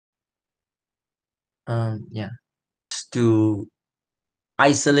Yeah, to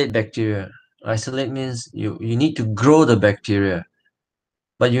isolate bacteria. Isolate means you need to grow the bacteria,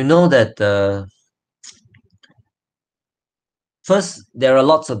 but you know that first there are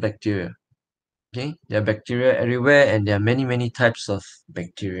lots of bacteria. Okay, there are bacteria everywhere, and there are many types of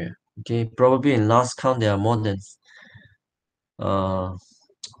bacteria. Okay, probably in last count there are more than uh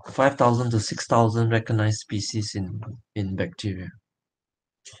 5,000 to 6,000 recognized species in bacteria.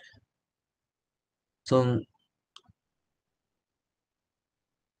 So,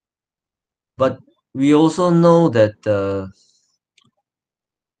 but we also know that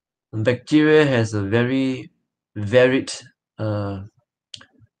bacteria has a very varied uh,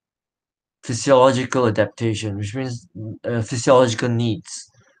 physiological adaptation, which means physiological needs.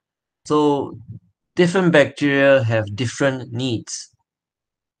 So different bacteria have different needs.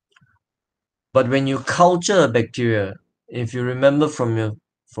 But when you culture a bacteria, if you remember from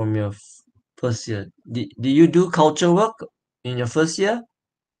your first year, did you do culture work in your first year?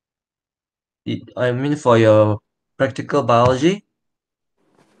 I mean for your practical biology?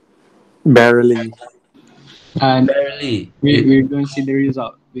 Barely. And Barely. we don't see the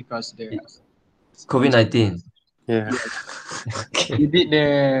result because the COVID-19. Yeah. yes, Okay. we did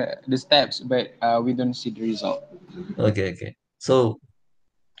the steps, but we don't see the result. Okay. So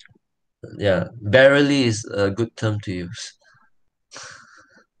yeah, barely is a good term to use.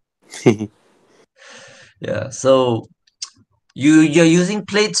 Yeah. So you're using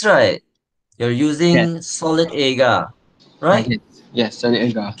plates, right? You're Yes, using solid agar, right? yes, yes. Sorry,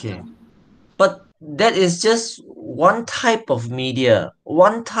 Edgar. Okay. But that is just one type of media,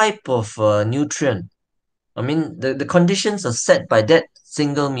 one type of nutrient. I mean, the conditions are set by that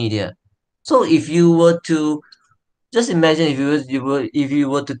single media. So if you were to just imagine if you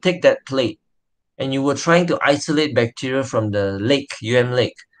were to take that plate and you were trying to isolate bacteria from the lake,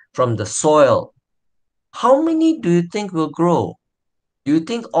 lake, from the soil, how many do you think will grow? Do you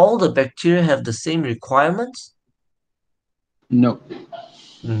think all the bacteria have the same requirements? No,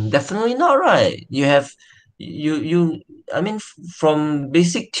 Definitely not, right? You have you I mean from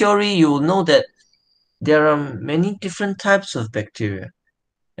basic theory you will know that there are many different types of bacteria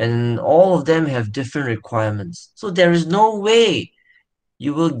and all of them have different requirements. So there is no way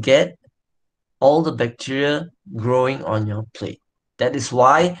you will get all the bacteria growing on your plate. That is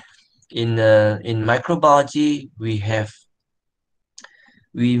why in microbiology we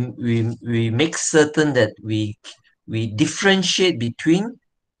make certain that we differentiate between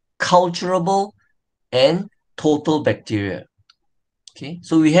culturable and total bacteria. Okay,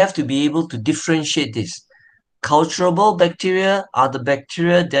 so we have to be able to differentiate this. Culturable bacteria are the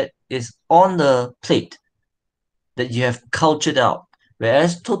bacteria that is on the plate that you have cultured out,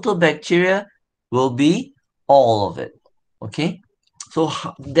 whereas total bacteria will be all of it. Okay, so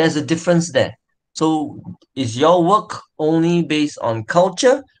there's a difference there. So is your work only based on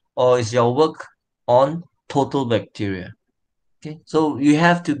culture or is your work on total bacteria? Okay, so you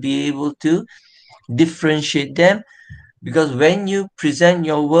have to be able to differentiate them because when you present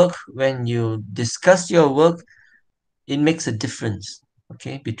your work, when you discuss your work, it makes a difference,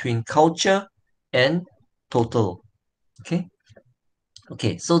 okay, between culture and total.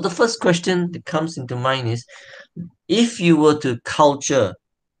 Okay, so the first question that comes into mind is if you were to culture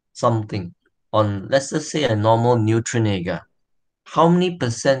something on, let's just say, a normal nutrient agar, how many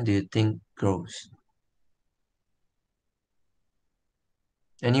percent do you think grows?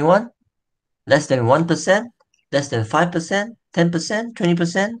 Anyone? Less than 1%? Less than 5%? 10%?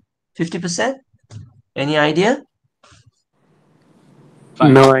 20%? 50%? Any idea?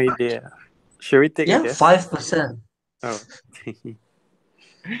 five. No idea. Should we take a Yeah, guess? 5%. Oh.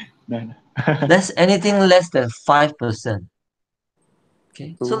 No, no. Anything less than 5%.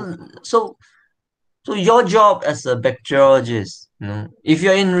 Okay, Ooh. so your job as a bacteriologist, if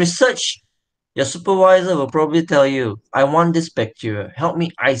you're in research, your supervisor will probably tell you, I want this bacteria, help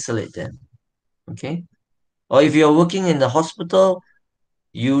me isolate them. Okay, or if you're working in the hospital,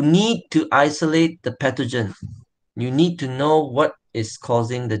 you need to isolate the pathogen. You need to know what is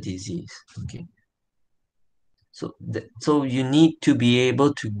causing the disease. Okay, so you need to be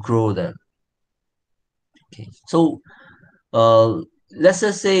able to grow them. Okay, so uh let's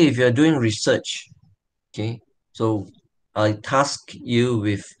just say if you're doing research. Okay, so I task you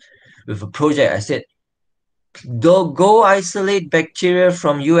with a project. I said, go isolate bacteria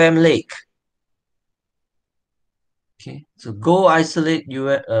from lake. Okay, so go isolate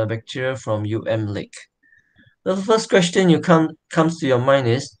bacteria from lake. The first question comes to your mind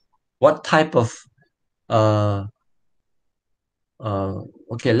is what type of uh uh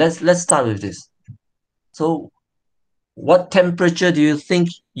okay, let's start with this. So What temperature do you think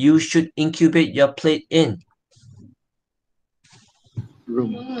you should incubate your plate in?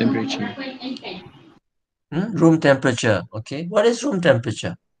 Room temperature. Room temperature. Okay. What is room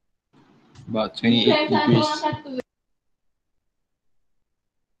temperature? About 28 degrees.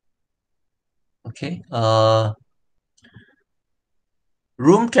 Okay.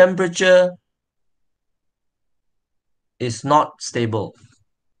 Room temperature is not stable,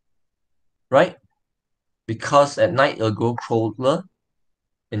 right? Because at night it'll go colder,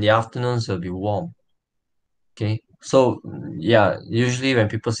 in the afternoons it'll be warm. Okay. So yeah, usually when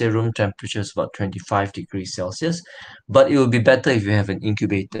people say room temperature is about 25 degrees Celsius, but it will be better if you have an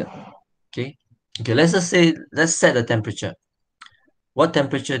incubator. Okay. Okay, let's set the temperature. What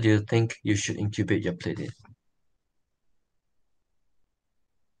temperature do you think you should incubate your plate in?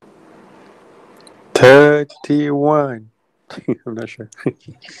 31. I'm not sure.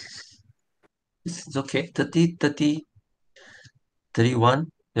 It's okay. 30, 30, 31.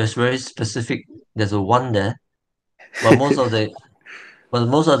 There's very specific. There's a 1 there. But most of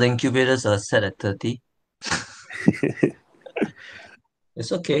the incubators are set at 30.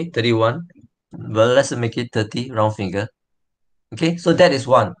 It's okay, 31. Well, let's make it 30, round finger. Okay, so that is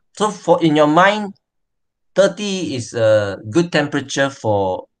 1. So for in your mind, 30 is a good temperature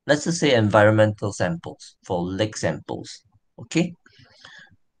for, let's just say, environmental samples, for lake samples. Okay.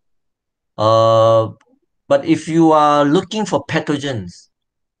 But if you are looking for pathogens,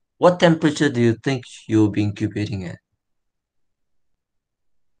 what temperature do you think you'll be incubating at?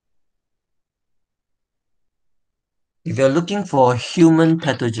 If you're looking for human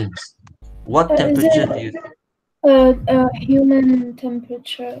pathogens, what Is temperature it do you human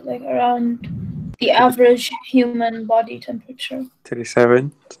temperature, like around the average human body temperature?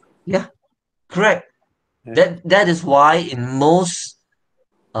 37. Yeah, correct. Yeah. That is why in most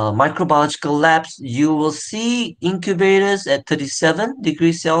microbiological labs, you will see incubators at 37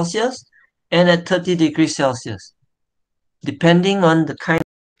 degrees Celsius and at 30 degrees Celsius, depending on the kind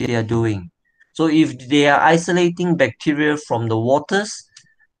they are doing. So if they are isolating bacteria from the waters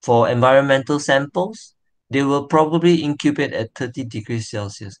for environmental samples, they will probably incubate at 30 degrees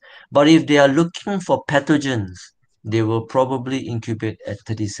Celsius. But if they are looking for pathogens, they will probably incubate at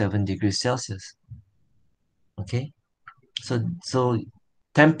 37 degrees Celsius. Okay, so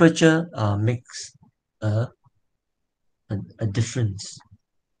temperature makes a, a difference.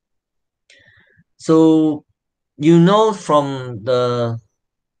 So you know from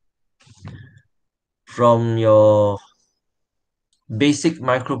your basic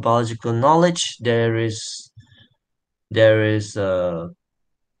microbiological knowledge, there is a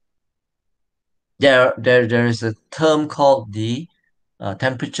there is a term called the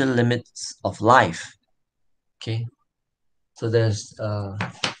temperature limits of life. Okay, so there's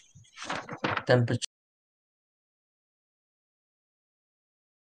temperature.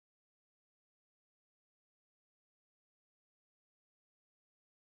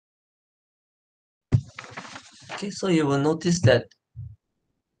 Okay, so you will notice that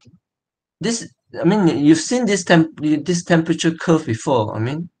this. I mean, you've seen this temperature curve before. I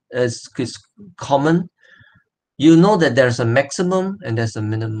mean, it's common. You know that there's a maximum and there's a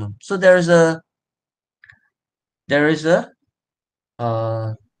minimum. So there is a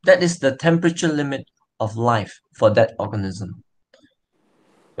that is the temperature limit of life for that organism.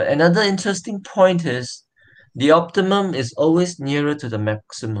 But another interesting point is the optimum is always nearer to the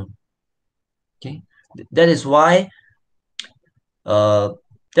maximum. Okay, that is why uh,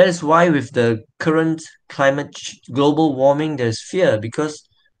 with the current global warming, there's fear because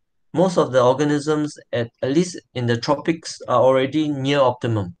most of the organisms, at least in the tropics, are already near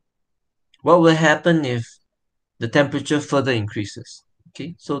optimum. What will happen if the temperature further increases?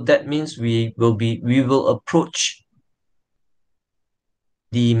 Okay, so that means we will approach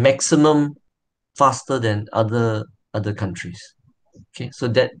the maximum faster than other countries. Okay, so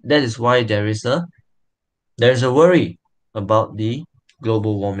that is why there is a worry about the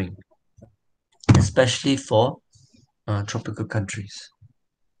global warming, especially for tropical countries.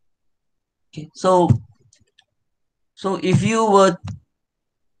 Okay, so if you were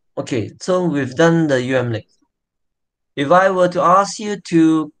so we've done the UM link. If I were to ask you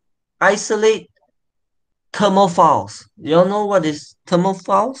to isolate thermophiles, you all know what is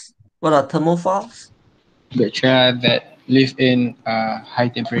thermophiles? What are thermophiles? Bacteria that live in high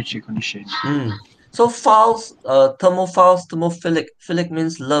temperature condition. So phials, thermophiles, thermophilic. Philic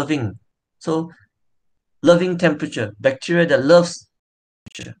means loving. So loving temperature. Bacteria that loves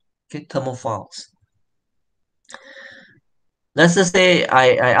temperature. Okay, thermophiles. Let's just say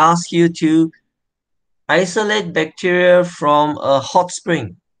I ask you to isolate bacteria from a hot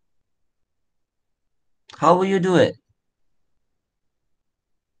spring. How will you do it?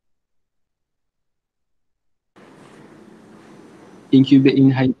 incubate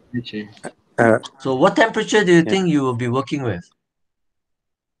in high temperature. So what temperature do you think you will be working with?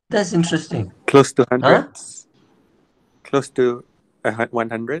 That's interesting. Close to Huh? hundreds. Close to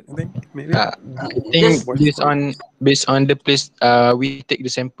 100, I think, maybe. I This, think based on the place we take the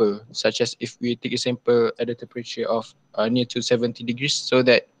sample, such as if we take a sample at a temperature of near to 70 degrees, so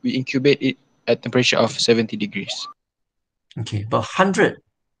that we incubate it at temperature of 70 degrees. okay, but 100,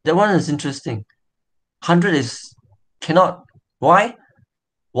 that one is interesting. 100 is cannot. Why?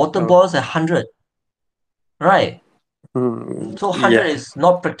 Water Oh. boils at 100, right? So 100 Yeah. is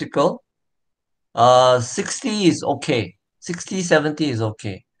not practical. 60 is okay. 60, 70 is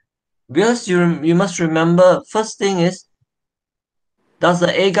okay. Because you must remember, first thing is, does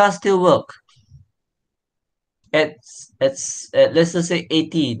the agar still work? At, at, at let's just say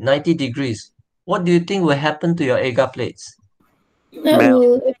 80, 90 degrees. What do you think will happen to your agar plates? That Melt.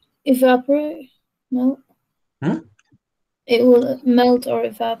 will evaporate. No. Hmm? It will melt or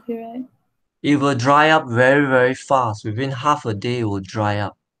evaporate. It will dry up very, very fast. Within half a day, it will dry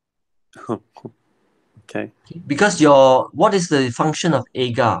up. Okay. Because what is the function of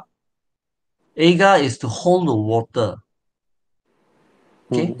agar? Agar is to hold the water.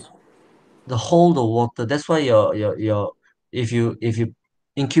 Okay? To hold the water. That's why if you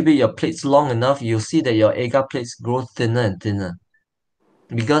incubate your plates long enough, you'll see that your agar plates grow thinner and thinner.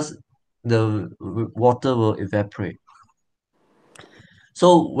 Because the water will evaporate.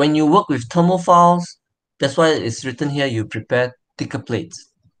 So when you work with thermophiles, that's why it's written here, you prepare thicker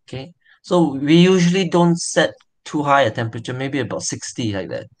plates. Okay. So we usually don't set too high a temperature, maybe about 60 like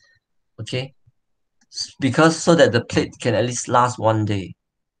that. Okay. Because so that the plate can at least last one day.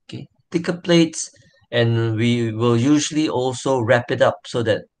 Okay. Thicker plates, and we will usually also wrap it up so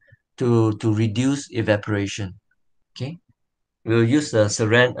that to reduce evaporation. Okay. We'll use the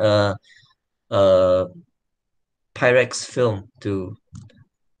Pyrex film to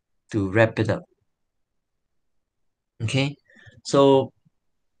wrap it up. Okay. So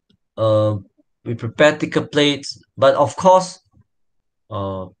we prepare thicker plates, but of course,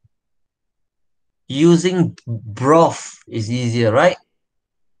 using broth is easier, right?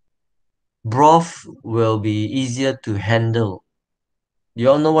 Broth will be easier to handle. You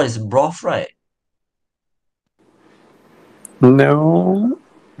all know what is broth, right? No.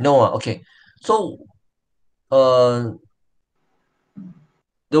 No, okay. So, the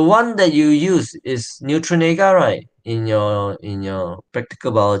one that you use is neutron agar, right? In your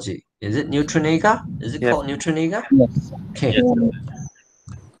practical biology, is it neutron agar? Is it called neutron agar? Yes. Okay. Yes.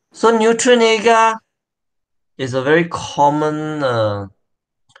 So neutron agar is a very common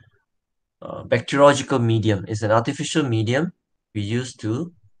bacteriological medium. It's an artificial medium we use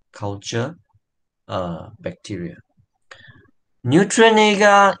to culture bacteria. Neutron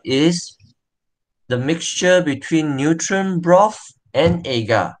agar is the mixture between neutron broth and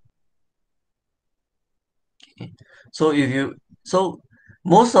agar. Okay. So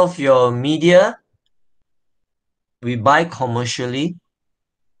most of your media we buy commercially,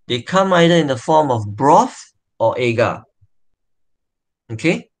 they come either in the form of broth or agar.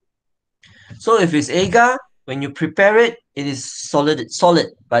 Okay. So if it's agar, when you prepare it, it is solid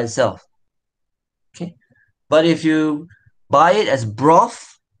by itself. Okay. But if you buy it as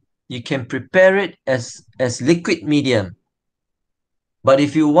broth, you can prepare it as liquid medium. But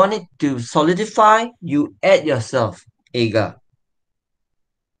if you want it to solidify, you add yourself agar.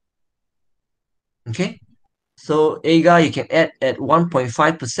 Okay? So agar you can add at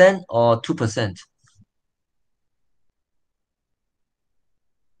 1.5% or 2%.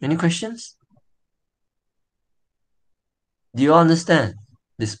 Any questions? Do you understand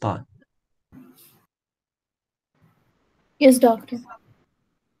this part? Yes, doctor.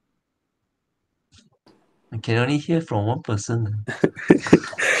 I can only hear from one person.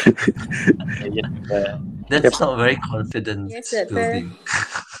 That's not very confident Yes, sir. building.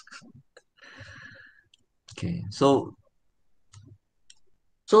 Okay, so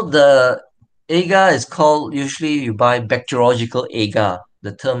the agar is called, usually you buy bacteriological agar.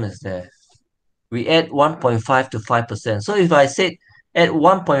 The term is there. We add 1.5 to 5%. So if I said add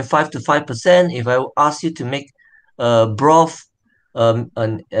 1.5 to 5%, if I ask you to make a broth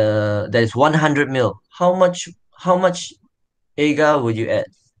that is 100 ml, how much agar would you add?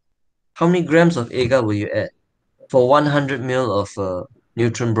 How many grams of agar will you add for 100 ml of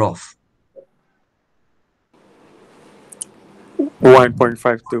nutrient broth?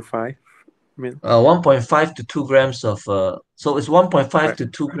 1.5 to 5 mil. 1.5 to 2 grams of so it's 1.5 to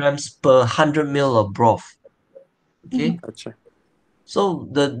 2 grams per 100 ml of broth. Okay. Gotcha. So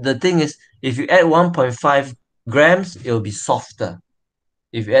the thing is, if you add 1.5 grams, it will be softer.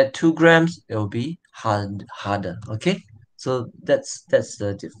 If you add 2 grams, it will be harder. Okay. So that's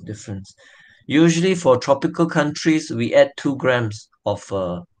the difference. Usually for tropical countries, we add 2 grams of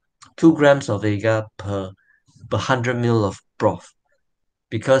 2 grams of agar per 100 ml of broth,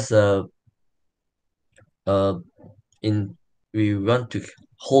 because uh in we want to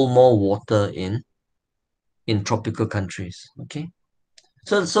hold more water in tropical countries. Okay,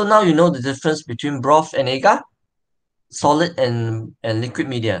 so now you know the difference between broth and agar, solid and liquid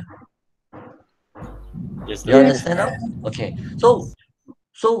media. Yes, You sir. Yes. understand now? Okay, so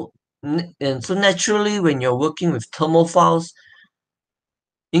and so naturally, when you're working with thermophiles,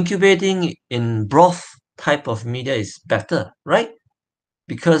 incubating in broth type of media is better, right?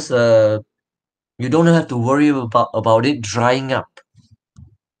 Because you don't have to worry about it drying up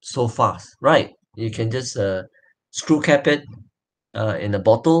so fast, right? You can just screw cap it in a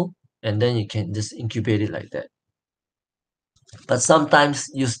bottle, and then you can just incubate it like that. But sometimes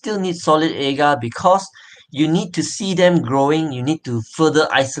you still need solid agar, because you need to see them growing. You need to further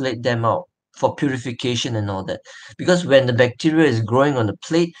isolate them out for purification and all that. Because when the bacteria is growing on the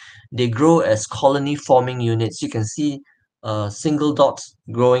plate, they grow as colony forming units. You can see single dots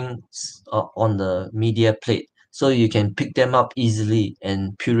growing on the media plate, so you can pick them up easily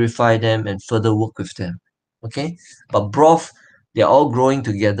and purify them and further work with them. Okay, but broth, they're all growing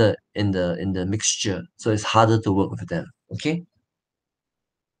together in the mixture, so it's harder to work with them. Okay,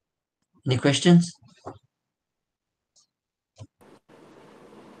 any questions?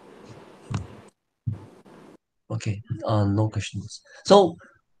 Okay, no questions. So,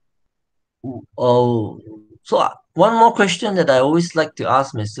 uh, one more question that I always like to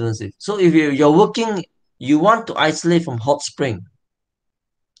ask my students is: so if you're working, you want to isolate from hot spring,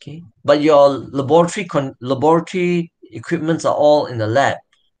 okay, but your laboratory equipments are all in the lab.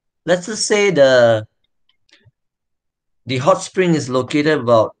 Let's just say the hot spring is located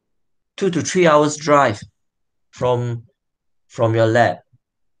about 2 to 3 hours drive from your lab.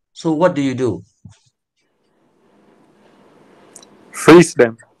 So what do you do? Freeze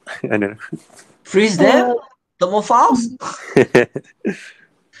them. I don't know. Freeze them? Uh, Thermophiles?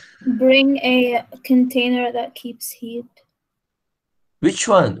 bring a container that keeps heat. Which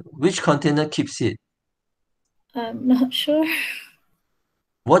one? Which container keeps it? I'm not sure.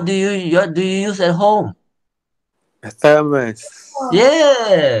 What do you use at home? A thermos.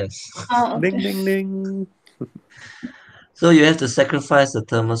 Yes. Oh, Ding, okay. ding, ding. So you have to sacrifice the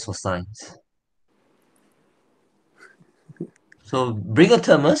thermos for science. So bring a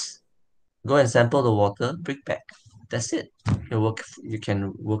thermos, go and sample the water, bring back. That's it. You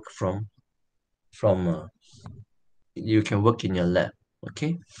can work from you can work in your lab.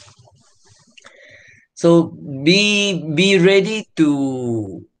 Okay. So be ready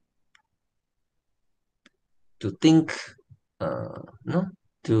to think no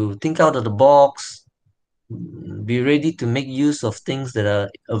to think out of the box. Be ready to make use of things that are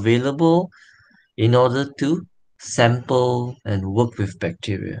available in order to sample and work with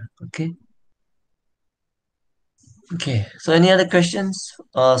bacteria. Okay, so any other questions?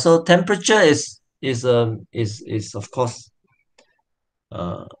 So temperature is of course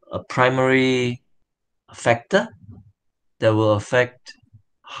a primary factor that will affect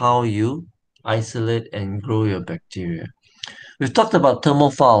how you isolate and grow your bacteria. We've talked about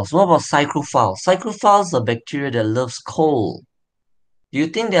thermophiles. What about psychrophiles? Psychrophiles are bacteria that loves cold. Do you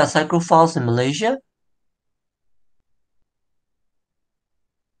think there are psychrophiles in Malaysia?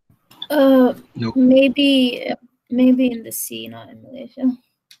 No. Maybe in the sea, not in Malaysia.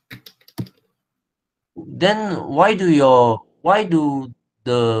 Then why do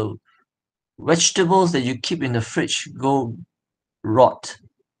the vegetables that you keep in the fridge go rot?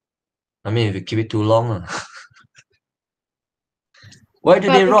 I mean, if you keep it too long. Why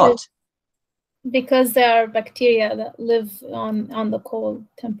do they rot? Because there are bacteria that live on the cold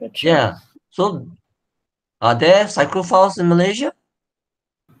temperature. Yeah. So are there psychrophiles in Malaysia?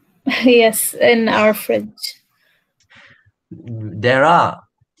 Yes, in our fridge. There are.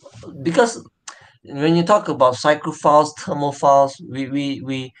 Because when you talk about psychrophiles, thermophiles,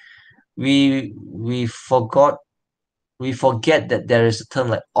 we forget that there is a term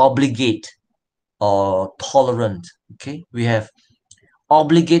like obligate or tolerant. Okay, we have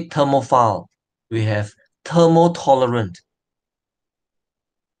obligate thermophile, we have thermotolerant.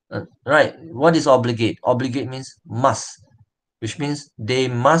 Right, what is obligate? Obligate means must, which means they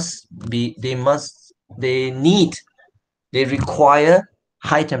require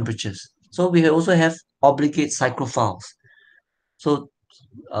high temperatures. So we also have obligate psychrophiles. So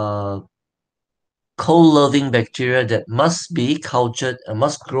cold loving bacteria that must be cultured and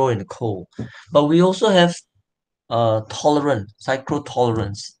must grow in the cold. But we also have tolerant,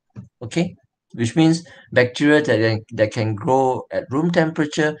 psychrotolerance. Okay, which means bacteria that can grow at room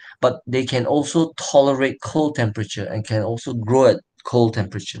temperature, but they can also tolerate cold temperature and can also grow at cold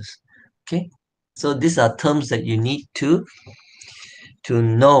temperatures. Okay, so these are terms that you need to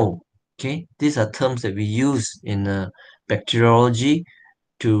know. Okay, these are terms that we use in bacteriology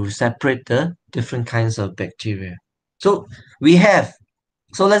to separate the different kinds of bacteria. So we have,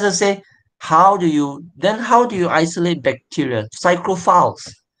 so let's just say, how do you isolate bacteria?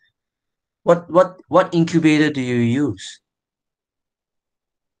 Cycrophiles. What incubator do you use?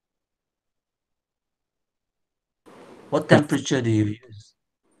 What temperature do you use?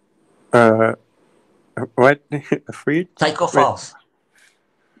 Uh, what? A fridge? Wait. Cycrophiles.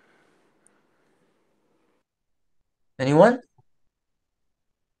 Anyone?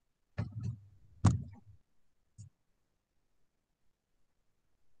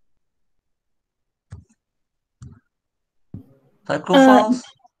 Cycrophiles?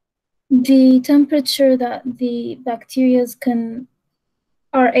 The temperature that the bacteria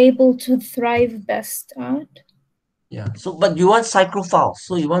are able to thrive best at. Yeah. So, but you want cycrophiles,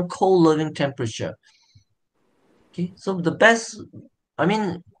 so you want cold living temperature. Okay. So the best, I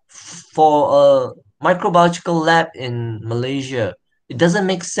mean, for a microbiological lab in Malaysia, it doesn't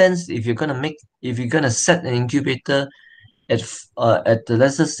make sense if you're gonna set an incubator at the,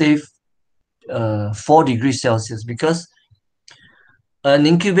 let's just say 4 degrees Celsius, because an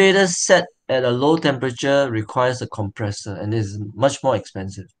incubator set at a low temperature requires a compressor and is much more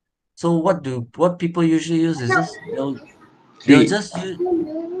expensive. So what people usually use is just they'll just use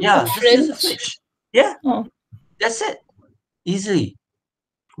just use a fridge. Yeah, Oh. that's it. Easily.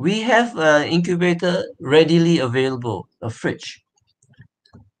 We have an incubator readily available, a fridge.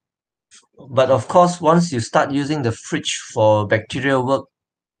 But of course, once you start using the fridge for bacterial work,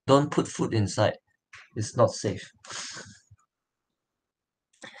 don't put food inside. It's not safe.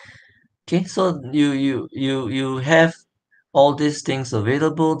 Okay, so you have all these things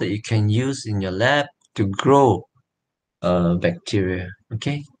available that you can use in your lab to grow bacteria.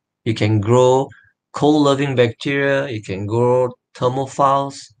 Okay, you can grow cold loving bacteria, you can grow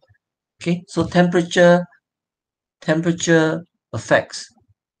thermophiles. Okay, so temperature affects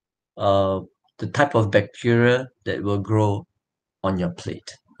uh the type of bacteria that will grow on your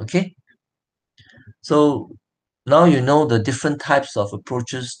plate. Okay, so now you know the different types of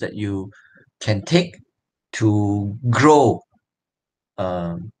approaches that you can take to grow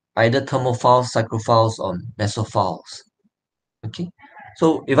either thermophiles, cycrophiles, or mesophiles. Okay,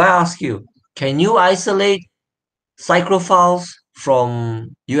 so if I ask you, can you isolate cycrophiles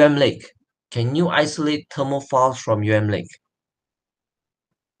from UM Lake? Can you isolate thermophiles from UM Lake?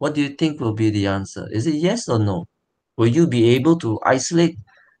 What do you think will be the answer? Is it yes or no? Will you be able to isolate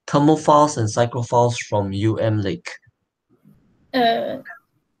thermophiles and cycrophiles from UM Lake?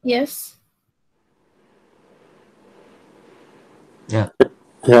 Yes. Yeah.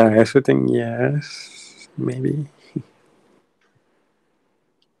 Yeah, I also think yes. Maybe.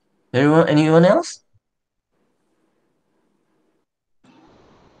 Anyone else?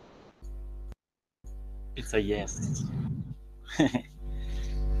 It's a yes.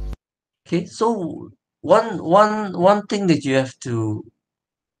 Okay, so one thing that you have to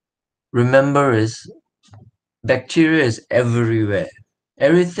remember is bacteria is everywhere.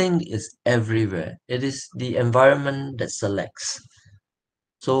 Everything is everywhere. It is the environment that selects.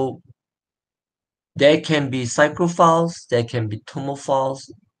 So there can be cycrophiles, there can be thermophiles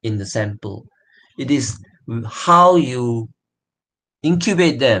in the sample. It is how you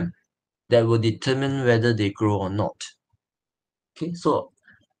incubate them that will determine whether they grow or not. Okay, so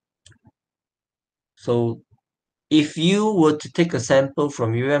if you were to take a sample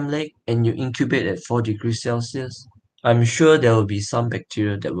from UM Lake and you incubate at 4 degrees Celsius, I'm sure there will be some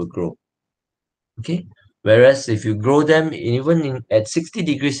bacteria that will grow. Okay, whereas if you grow them at 60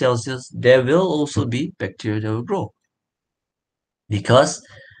 degrees Celsius, there will also be bacteria that will grow, because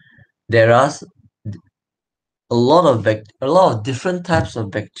there are a lot of different types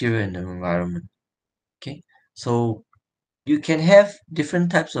of bacteria in the environment. Okay, so you can have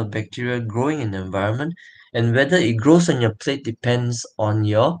different types of bacteria growing in the environment, and whether it grows on your plate depends on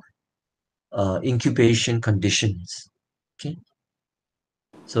your incubation conditions. Okay,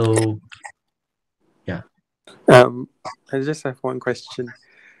 so yeah. I just have one question.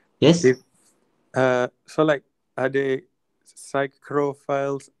 Yes. If so, like, are the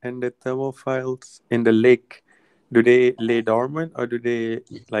psychrophiles and the thermophiles in the lake, do they lay dormant or do they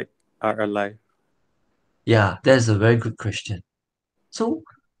like are alive? Yeah, that's a very good question. So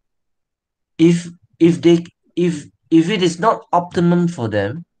if if they if it is not optimum for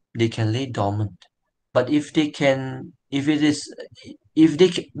them, they can lay dormant. But if they can, if it is, if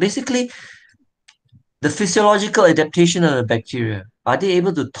they basically the physiological adaptation of the bacteria, are they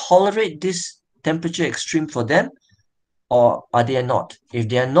able to tolerate this temperature extreme for them, or are they not? If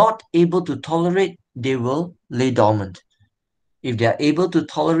they are not able to tolerate, they will lay dormant. If they are able to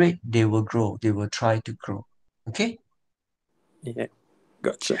tolerate, they will grow. They will try to grow. Okay? Yeah,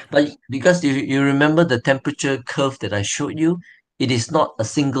 gotcha. But because you remember the temperature curve that I showed you, it is not a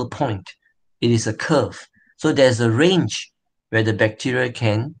single point. It is a curve. So there's a range where the bacteria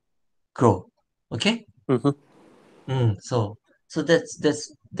can grow. Okay? So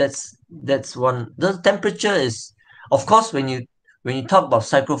that's one. The temperature is, of course, when you talk about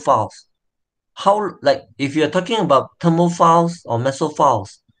psychrophiles, how, like, if you're talking about thermophiles or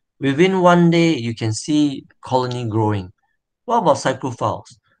mesophiles, within one day you can see colony growing. What about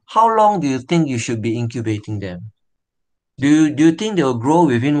psychrophiles? How long do you think you should be incubating them? Do you think they will grow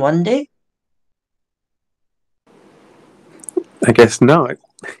within one day? I guess not.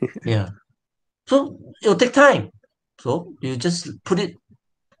 Yeah. So it'll take time. So you just put it.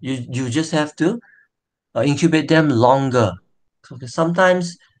 You just have to incubate them longer. So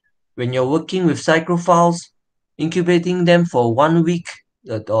sometimes when you're working with psychrophiles, incubating them for 1 week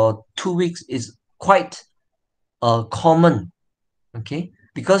or 2 weeks is quite common. Okay,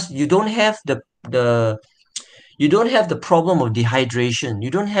 because the you don't have the problem of dehydration. You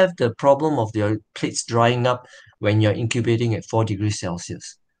don't have the problem of your plates drying up when you're incubating at 4 degrees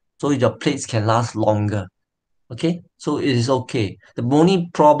Celsius. So your plates can last longer. Okay, so it is okay. The only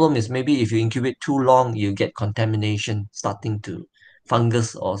problem is maybe if you incubate too long, you get contamination starting to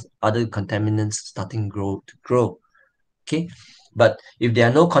fungus or other contaminants starting to grow. Okay, but if there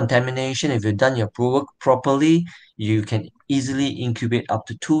are no contamination, if you've done your work properly, you can easily incubate up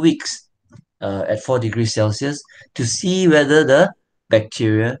to 2 weeks at 4 degrees Celsius to see whether the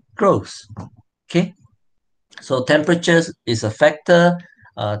bacteria grows. Okay, so temperature is a factor,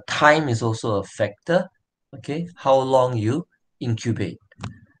 time is also a factor. Okay, how long you incubate.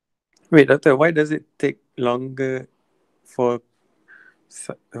 Wait, doctor, why does it take longer for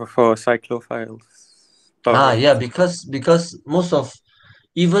for cyclophiles? Yeah, because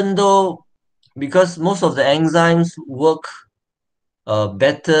even though most of the enzymes work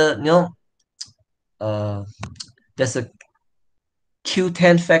better, uh, there's a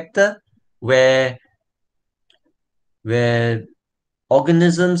Q10 factor where where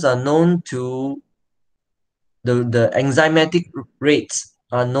organisms are known to the enzymatic rates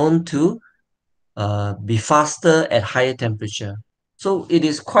are known to be faster at higher temperature. So it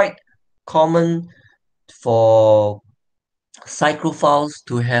is quite common for psychrophiles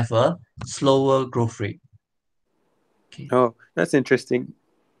to have a slower growth rate. Okay. Oh, that's interesting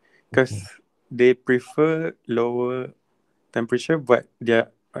because Okay. they prefer lower temperature, but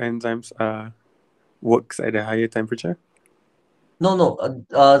their enzymes works at a higher temperature. No.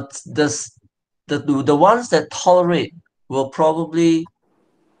 The ones that tolerate will probably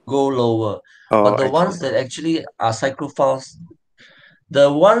go lower, Oh, but the I see. ones that actually are psychrophiles,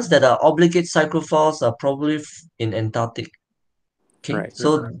 the ones that are obligate psychrophiles are probably in Antarctic. Okay, Right.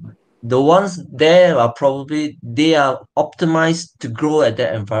 so the ones there are probably they are optimized to grow at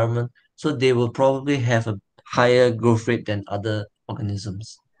that environment, so they will probably have a higher growth rate than other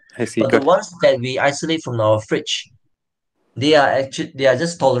organisms. I see. But the Got ones that we isolate from our fridge, they are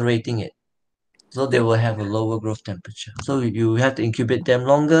just tolerating it, so they Yep. will have a lower growth temperature. So you have to incubate them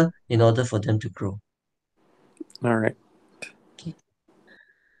longer in order for them to grow. All right. Okay.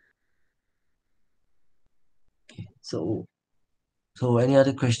 So any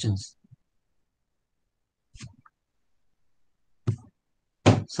other questions?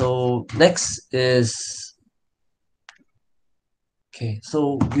 So next is okay.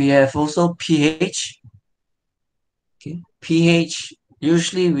 So we have also pH. Okay, pH.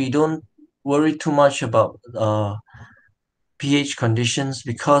 Usually we don't worry too much about pH conditions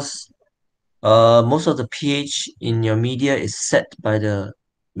because most of the pH in your media is set by the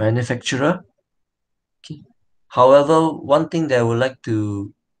manufacturer. Okay. However, one thing that I would like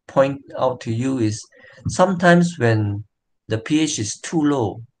to point out to you is sometimes when the pH is too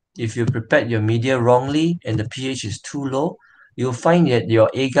low, if you prepared your media wrongly and the pH is too low, you'll find that your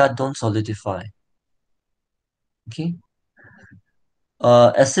agar don't solidify. Okay.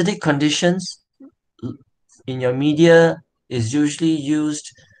 Acidic conditions in your media is usually used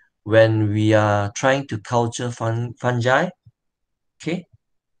when we are trying to culture fungi. Okay.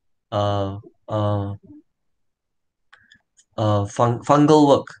 Uh, uh, fungal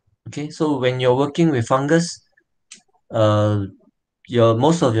work. Okay, so when you're working with fungus, uh, your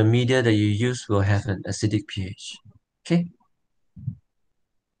most of your media that you use will have an acidic pH. Okay.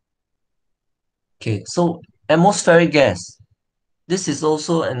 Okay, so atmospheric gas. This is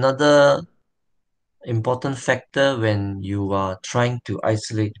also another important factor when you are trying to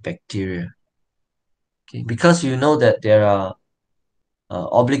isolate bacteria. Okay, because you know that there are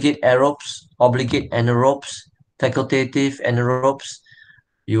obligate aerobes, obligate anaerobes, facultative anaerobes.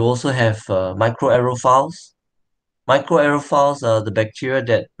 You also have microaerophiles. Microaerophiles are the bacteria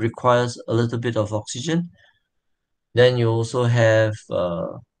that requires a little bit of oxygen. Then you also have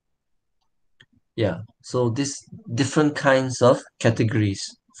so these different kinds of categories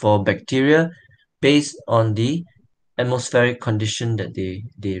for bacteria based on the atmospheric condition that they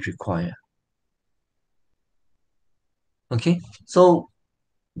require. Okay, so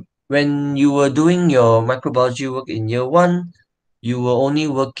when you were doing your microbiology work in year one, you were only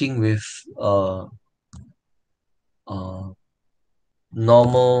working with uh, uh,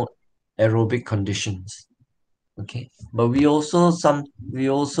 normal aerobic conditions. Okay, but we also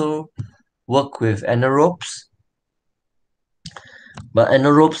work with anaerobes, but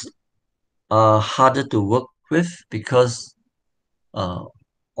anaerobes are harder to work with because uh,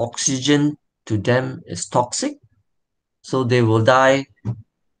 oxygen to them is toxic, so they will die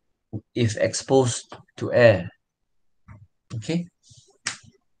if exposed to air. Okay,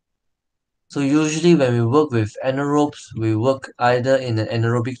 so usually when we work with anaerobes, we work either in an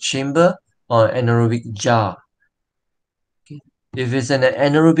anaerobic chamber or anaerobic jar. Okay. If it's an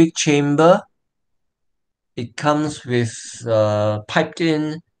anaerobic chamber, it comes with piped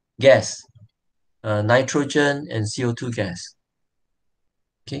in gas, nitrogen and CO2 gas.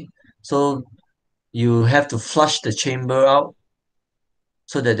 Okay, so you have to flush the chamber out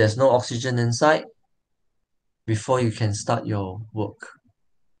so that there's no oxygen inside before you can start your work.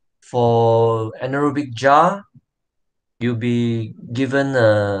 For anaerobic jar, you'll be given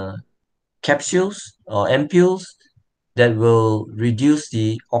capsules or ampoules that will reduce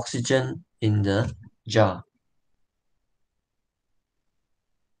the oxygen in the jar.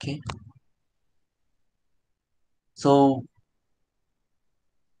 Okay, so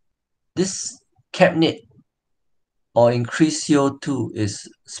this capnate or increased CO2 is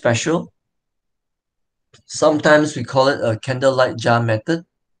special. Sometimes we call it a candlelight jar method.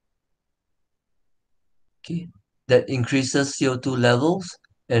 Okay, that increases CO2 levels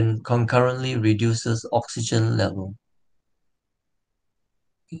and concurrently reduces oxygen level.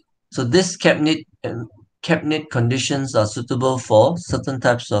 Okay. So this capnate conditions are suitable for certain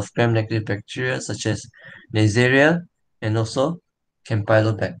types of gram-negative bacteria such as Neisseria and also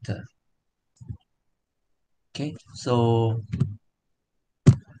Campylobacter. Okay, so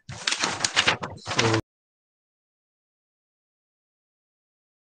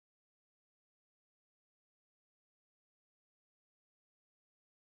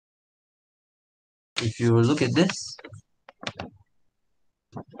if you look at this,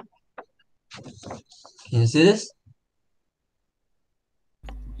 can you see this?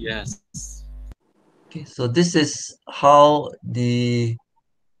 Yes. Okay, so this is how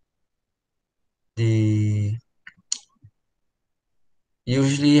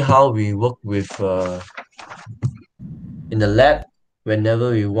usually how we work with in the lab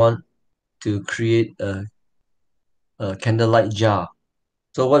whenever we want to create a candlelight jar.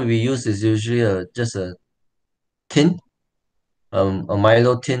 So what we use is usually just a tin, a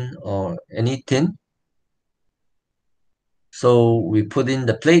Milo tin or any tin. So we put in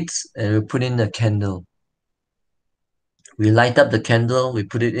the plates and we put in the candle. We light up the candle, we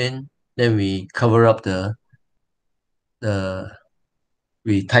put it in, then we cover up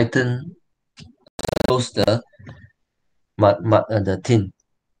we tighten, close the tin.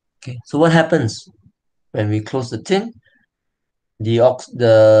 Okay, so what happens when we close the tin?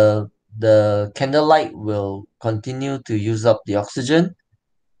 The candlelight will continue to use up the oxygen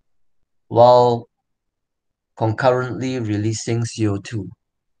while concurrently releasing CO2.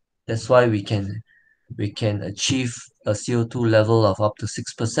 That's why we can achieve a CO2 level of up to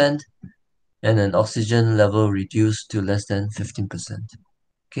 6% and an oxygen level reduced to less than 15%.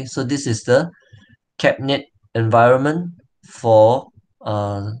 Okay, so this is the capnate environment for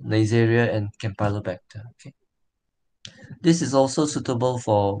Neisseria and Campylobacter. Okay, this is also suitable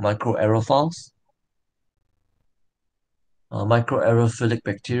for microaerophiles, microaerophilic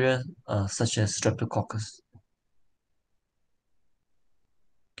bacteria such as Streptococcus.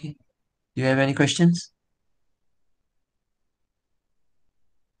 Okay, do you have any questions?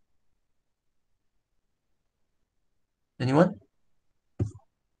 Anyone?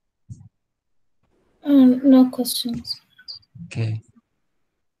 No questions. Okay.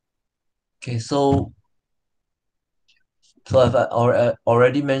 Okay, so I've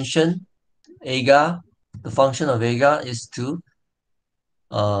already mentioned agar. The function of agar is to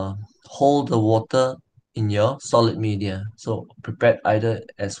hold the water in your solid media. So prepared either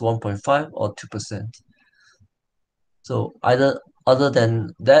as 1.5 or 2%. So other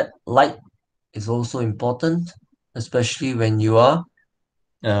than that, light is also important, especially when you are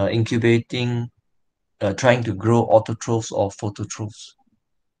incubating, trying to grow autotrophs or phototrophs.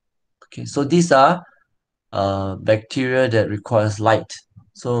 Okay, so these are bacteria that requires light.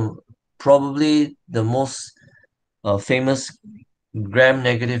 So probably the most famous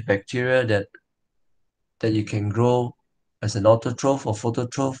gram-negative bacteria that you can grow as an autotroph or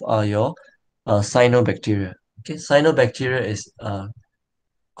phototroph are your cyanobacteria. Okay, cyanobacteria is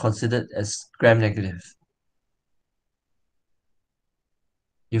considered as gram-negative.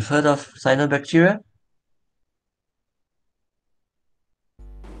 You've heard of cyanobacteria?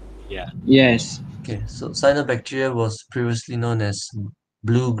 Yeah. Yes. Okay, so cyanobacteria was previously known as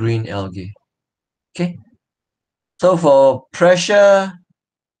blue-green algae. Okay, so for pressure,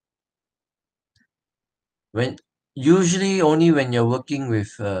 usually only when you're working with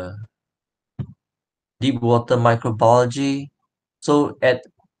deep water microbiology, so at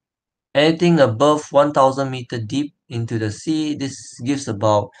anything above 1,000 meter deep into the sea, this gives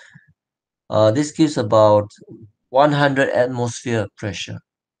about 100 atmosphere pressure.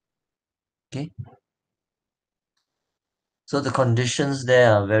 Okay, so the conditions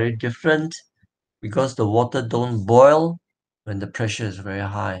there are very different because the water don't boil when the pressure is very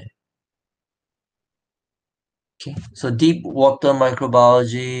high. Okay, so deep water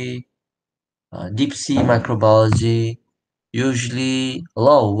microbiology, deep sea microbiology, usually a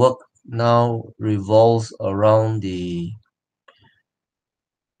lot of work now revolves around the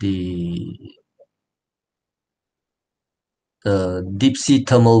deep sea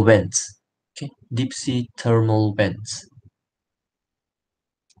thermal vents. Okay, deep sea thermal vents.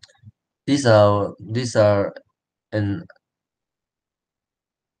 These are an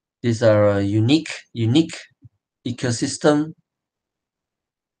a unique ecosystem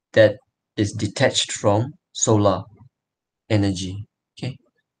that is detached from solar energy. Okay,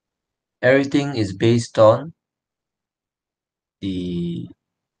 everything is based on the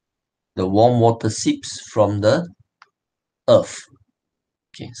warm water seeps from the earth.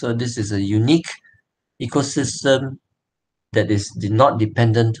 Okay, so this is a unique ecosystem that is not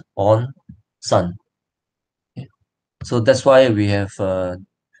dependent on sun. Okay, so that's why we have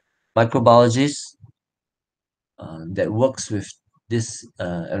microbiologists that works with this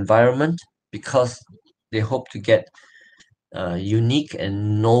environment, because they hope to get unique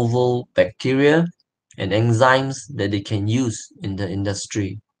and novel bacteria and enzymes that they can use in the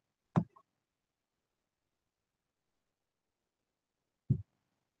industry.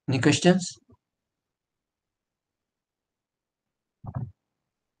 Any questions?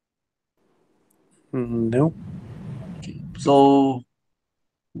 No. Okay. So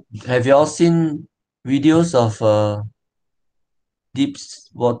have you all seen videos of deep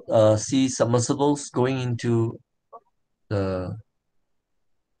sea submersibles the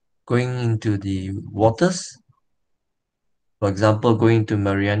going into the waters? For example, going to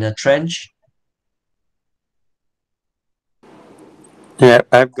Mariana Trench. Yeah,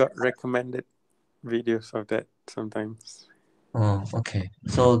 I've got recommended videos of that sometimes. Oh, okay.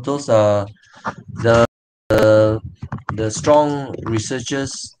 So those are the the strong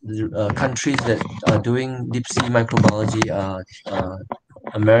researchers, countries that are doing deep sea microbiology are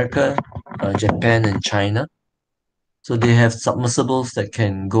America, Japan, and China. So they have submersibles that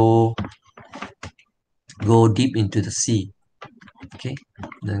can go deep into the sea. Okay.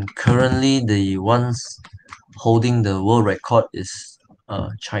 Then currently the ones holding the world record is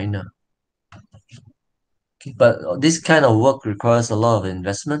China. Okay. But this kind of work requires a lot of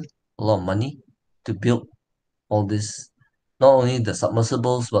investment, a lot of money to build all this. Not only the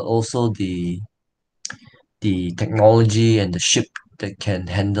submersibles, but also the technology and the ship that can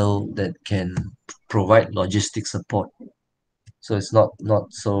provide logistic support. So it's not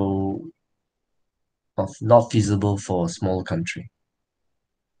feasible for a small country.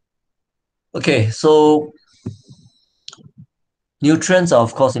 Okay, so nutrients are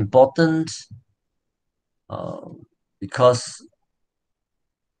of course important uh, because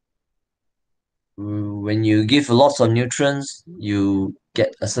when you give lots of nutrients, you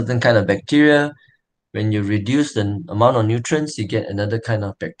get a certain kind of bacteria. When you reduce the amount of nutrients, you get another kind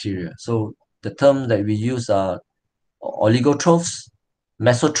of bacteria. So the term that we use are oligotrophs,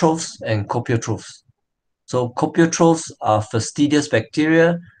 mesotrophs, and copiotrophs. So copiotrophs are fastidious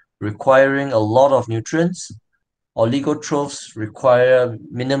bacteria requiring a lot of nutrients. Oligotrophs require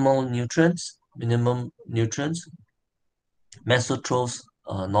minimum nutrients. Mesotrophs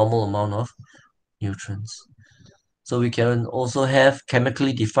a normal amount of nutrients. So we can also have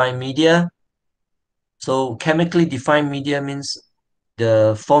chemically defined media, So chemically defined media means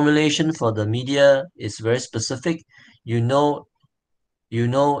the formulation for the media is very specific. You know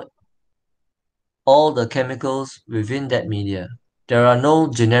all the chemicals within that media. There are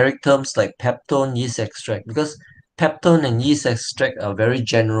no generic terms like peptone, yeast extract, because peptone and yeast extract are very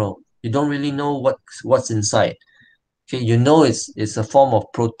general. You don't really know what's inside. Okay, you know it's a form of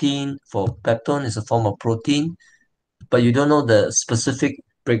protein. For peptone, it's a form of protein, but you don't know the specific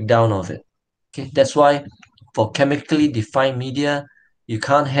breakdown of it. Okay, that's why for chemically defined media, you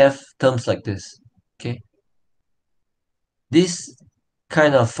can't have terms like this. Okay, this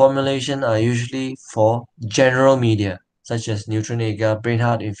kind of formulation are usually for general media, such as neutron agar, brain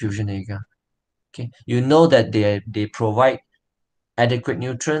heart infusion agar. Okay, you know that they provide adequate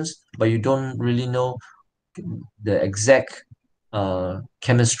nutrients, but you don't really know the exact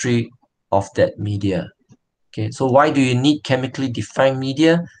chemistry of that media. Okay, so why do you need chemically defined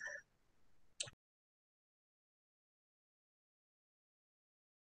media?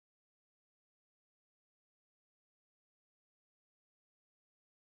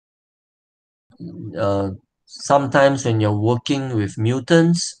 Sometimes when you're working with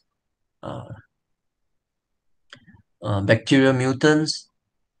mutants, uh, bacterial mutants,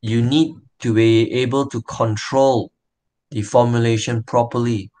 you need to be able to control the formulation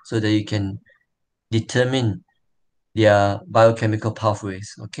properly so that you can determine their biochemical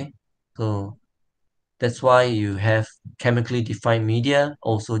pathways. Okay, so that's why you have chemically defined media,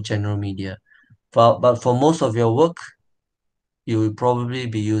 also general media. But for most of your work, you will probably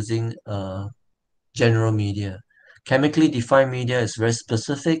be using general media. Chemically defined media is very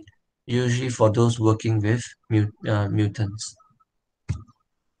specific, usually for those working with mutants.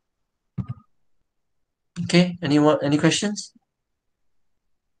 Okay, any questions?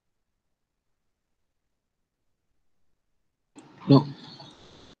 No.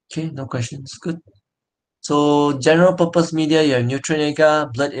 Okay, no questions. Good. So general purpose media, you have neutron agar,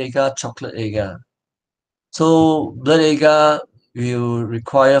 blood agar, chocolate agar. So blood agar will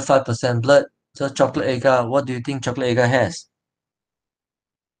require 5% blood. So chocolate agar, what do you think chocolate agar has?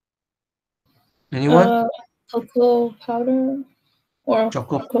 Anyone? Cocoa powder or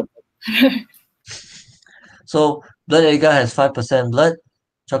Choco. cocoa. So blood agar has 5% blood.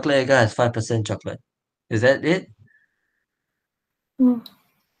 Chocolate agar has 5% chocolate. Is that it?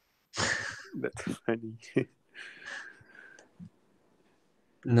 That's funny.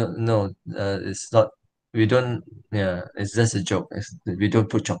 No, it's not. We don't. Yeah, it's just a joke. We don't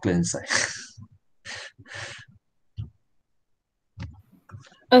put chocolate inside.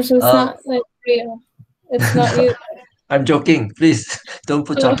 Oh, so it's not like real. It's not you. I'm joking. Please don't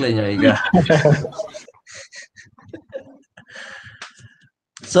put chocolate in your agar.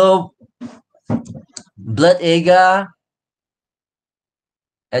 So blood agar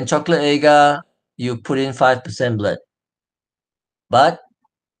and chocolate agar, you put in 5% blood. But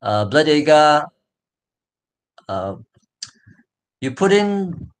blood agar, you put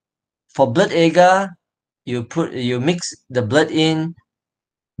in for blood agar, you mix the blood in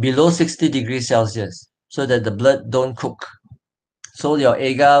below 60 degrees Celsius so that the blood don't cook. So your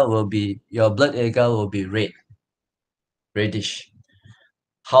blood agar will be reddish.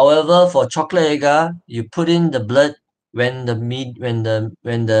 However, for chocolate agar, you put in the blood when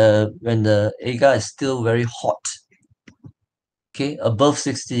the agar is still very hot. Okay, above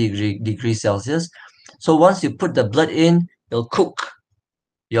 60 degrees Celsius. So once you put the blood in, it'll cook.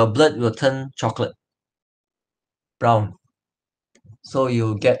 Your blood will turn chocolate brown. So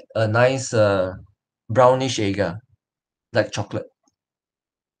you get a nice brownish agar, like chocolate.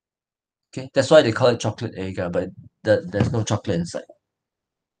 Okay, that's why they call it chocolate agar, but there's no chocolate inside.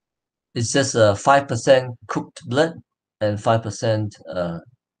 It's just 5% cooked blood and 5%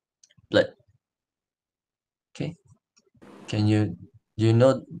 blood. Okay, can you do you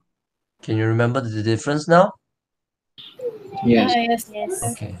know? Can you remember the difference now? Yes. Yes. Yes.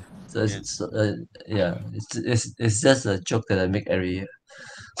 Okay, so Yes. yeah, it's just a joke that I make every year.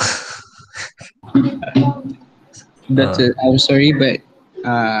 That's I'm sorry, but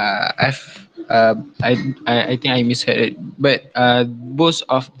I've I think I misheard it. But both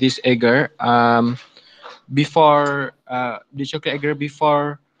of this agar before the chocolate agar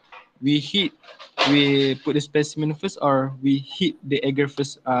before we heat we put the specimen first or we heat the agar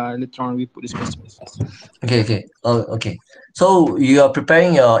first later on we put the specimen. Okay. Oh, okay. So you are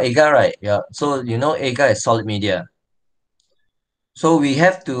preparing your agar, right? Yeah. So you know agar is solid media. So we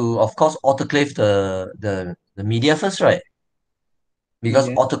have to, of course, autoclave the media first, right? Because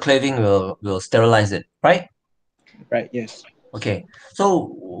Yeah. autoclaving will sterilize it, right? Right. Yes. Okay.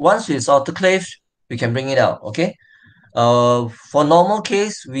 So once it's autoclaved, we can bring it out. Okay. For normal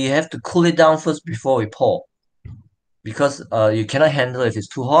case, we have to cool it down first before we pour, because you cannot handle if it's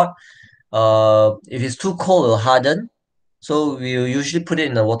too hot. If it's too cold, it'll harden. So we will usually put it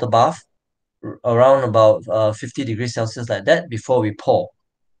in a water bath around about 50 degrees Celsius like that before we pour.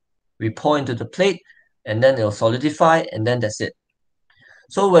 We pour into the plate and then it'll solidify and then that's it.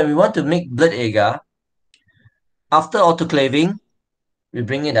 So when we want to make blood agar, after autoclaving, we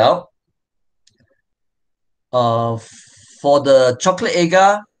bring it out. For the chocolate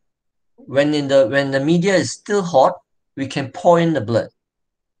agar, when the media is still hot, we can pour in the blood.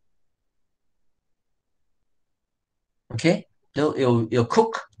 Okay, it'll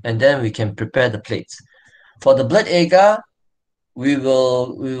cook and then we can prepare the plates. For the blood agar, we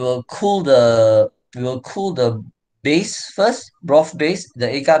will cool the base first, broth base, the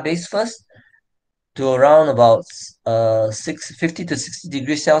agar base first, to around about 50 to 60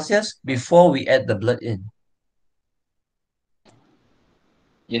 degrees Celsius before we add the blood in.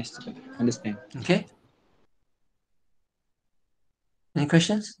 Yes, understand. Okay. Any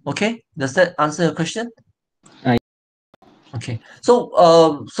questions? Okay. Does that answer your question? Okay.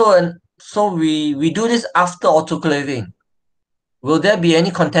 So we do this after autoclaving. Will there be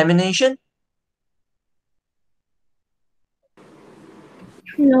any contamination?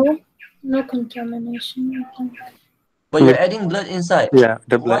 No contamination. But you're adding blood inside. Yeah,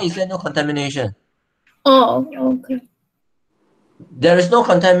 the Why blood. is there no contamination? Oh, okay. There is no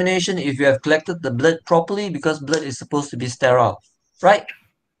contamination if you have collected the blood properly, because blood is supposed to be sterile, right?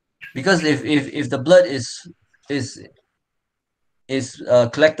 Because if the blood is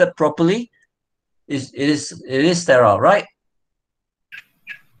collected properly, it is sterile, right?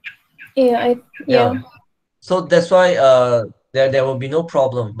 Yeah. So that's why there will be no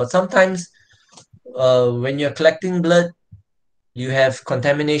problem. But sometimes when you're collecting blood, you have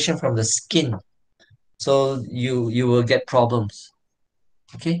contamination from the skin, so you will get problems.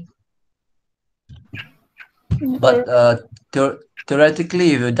 Okay. But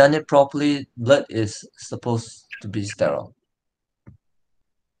theoretically, if you've done it properly, blood is supposed to be sterile.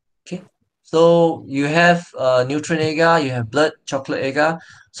 Okay. So you have nutrient agar, you have blood, chocolate agar.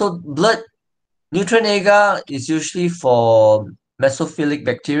 So blood, nutrient agar is usually for mesophilic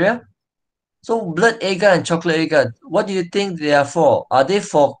bacteria. So blood agar and chocolate agar, what do you think they are for? Are they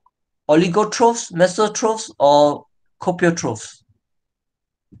for oligotrophs, mesotrophs, or copiotrophs?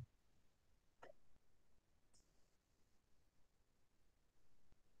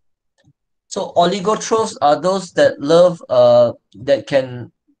 So oligotrophs are those that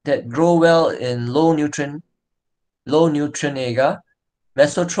that grow well in low nutrient agar.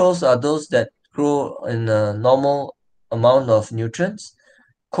 Mesotrophs are those that grow in a normal amount of nutrients.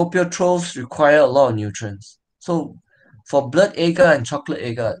 Copiotrophs require a lot of nutrients. So for blood agar and chocolate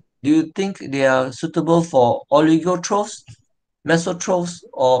agar, do you think they are suitable for oligotrophs, mesotrophs,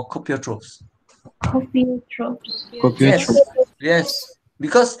 or copiotrophs? Copiotrophs. Copiotrophs. Yes.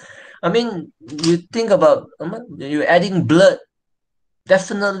 Because I mean, you think about you're adding blood.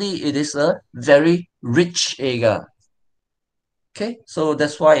 Definitely, it is a very rich agar. Okay, so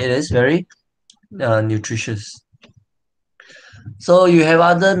that's why it is very nutritious. So you have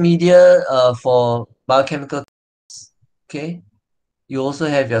other media for biochemical. Okay, you also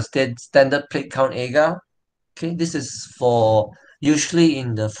have your standard plate count agar. Okay, this is for usually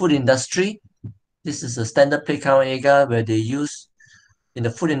in the food industry. This is a standard plate count agar where they use in the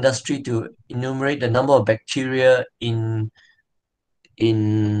food industry to enumerate the number of bacteria in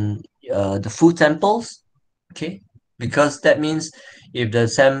the food samples. Okay, because that means if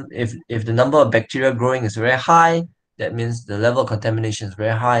the number of bacteria growing is very high, that means the level of contamination is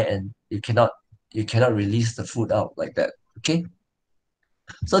very high and you cannot release the food out like that. Okay,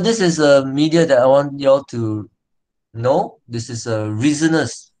 so this is a media that I want y'all to know. This is a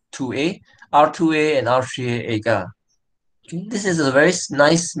resinous 2A, R2A and R3A agar. Okay, this is a very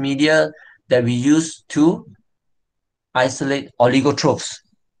nice media that we use to isolate oligotrophs.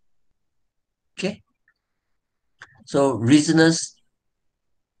 Okay, so resinous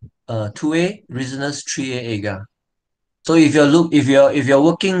 2A, resinous 3A agar. So if you're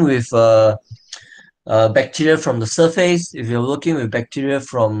working with bacteria from the surface, if you're working with bacteria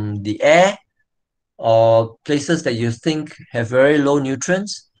from the air, or places that you think have very low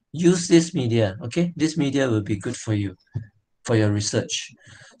nutrients, use this media. Okay, this media will be good for you for your research.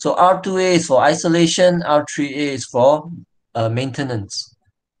 So R2A is for isolation, R3A is for maintenance.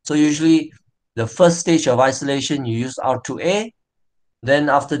 So usually the first stage of isolation, you use R2A. Then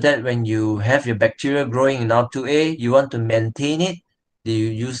after that, when you have your bacteria growing in R2A, you want to maintain it, you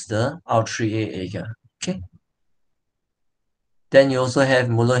use the R3A agar. Okay. Then you also have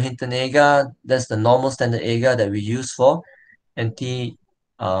Muller-Hinton agar. That's the normal standard agar that we use for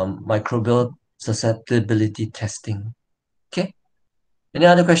microbial susceptibility testing. Okay. Any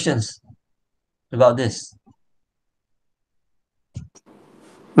other questions about this?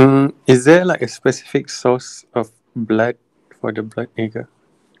 Is there like a specific source of blood for the blood agar?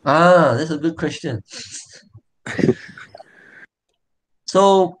 That's a good question.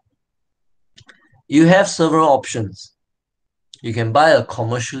 So you have several options. You can buy a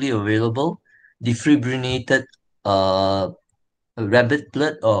commercially available defibrinated rabbit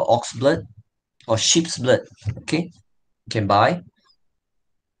blood or ox blood or sheep's blood. Okay, you can buy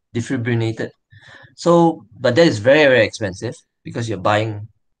defibrinated. So, but that is very, very expensive because you're buying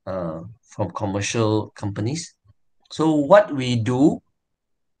from commercial companies. So what we do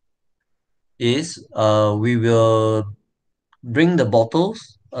is we will bring the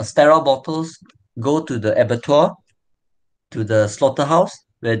bottles, sterile bottles, go to the abattoir, to the slaughterhouse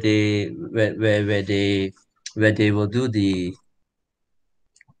where they will do the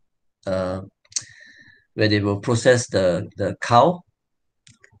uh, where they will process the cows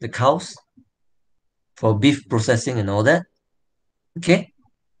for beef processing and all that. Okay,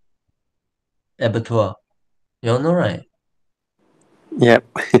 abattoir. You all know, right? Yep.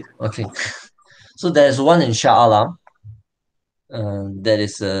 Okay. So there's one in Shah Alam. That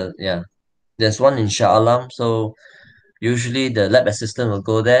is yeah. There's one in Shah Alam. So usually the lab assistant will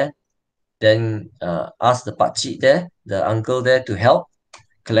go there, then ask the pakcik there, the uncle there, to help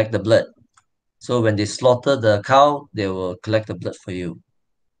collect the blood. So when they slaughter the cow, they will collect the blood for you.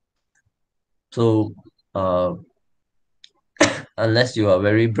 So unless you are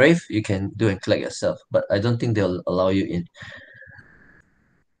very brave, you can do and collect yourself. But I don't think they'll allow you in.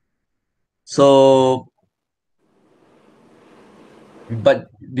 So, but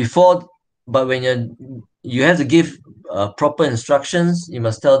before, but when you have to give proper instructions. You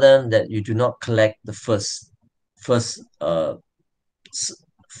must tell them that you do not collect the first first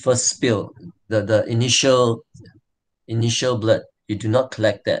spill, the initial blood. You do not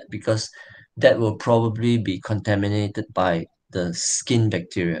collect that because that will probably be contaminated by the skin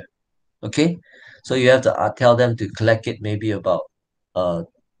bacteria. Okay, so you have to tell them to collect it maybe about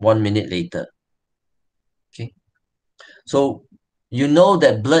 1 minute later. Okay, so you know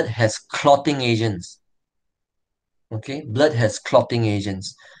that blood has clotting agents. Okay, blood has clotting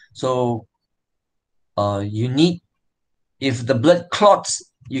agents. So you need, if the blood clots,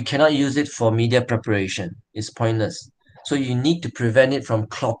 you cannot use it for media preparation. It's pointless. So you need to prevent it from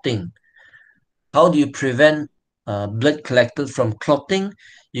clotting. How do you prevent blood collected from clotting?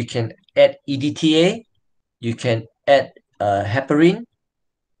 You can add EDTA, you can add heparin,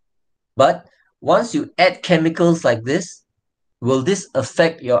 but once you add chemicals like this, will this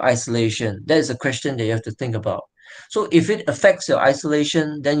affect your isolation? That is a question that you have to think about. So if it affects your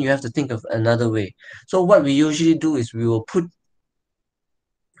isolation, then you have to think of another way. So what we usually do is we will put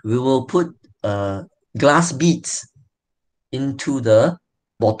glass beads into the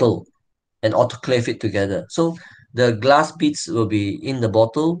bottle and autoclave it together. So the glass beads will be in the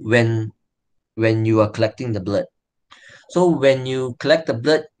bottle when you are collecting the blood. So when you collect the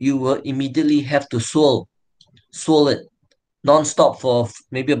blood, you will immediately have to swirl it non-stop for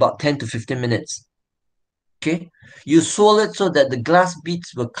maybe about 10 to 15 minutes. Okay, you swirl it so that the glass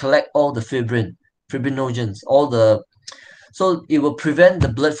beads will collect all the fibrinogens, so it will prevent the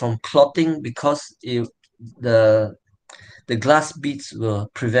blood from clotting because the the glass beads will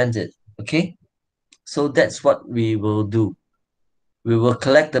prevent it. Okay, so that's what we will do. We will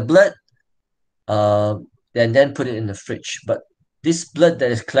collect the blood uh, and then put it in the fridge. But this blood that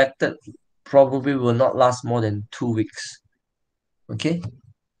is collected probably will not last more than 2 weeks. Okay,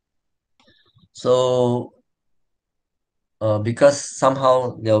 so because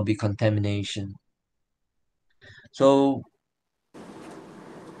somehow there will be contamination. So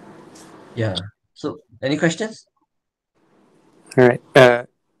yeah. So any questions? All right.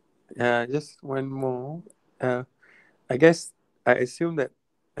 Just one more. I guess I assume that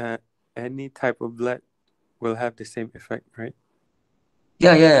any type of blood will have the same effect, right?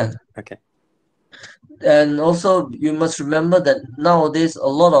 Yeah. Okay. And also you must remember that nowadays a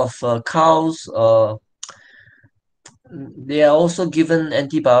lot of cows they are also given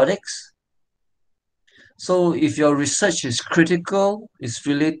antibiotics. So if your research is critical, is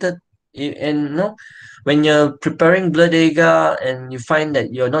related, and when you're preparing blood agar and you find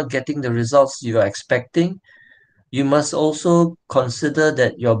that you're not getting the results you are expecting, you must also consider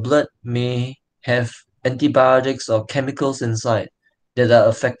that your blood may have antibiotics or chemicals inside that are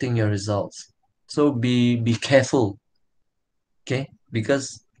affecting your results. So be careful, okay?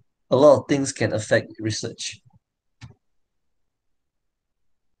 Because a lot of things can affect research.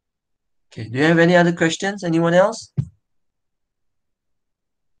 Okay, do you have any other questions? Anyone else?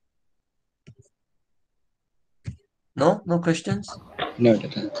 No? No questions? No,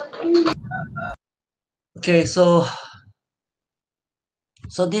 Doctor. Okay, so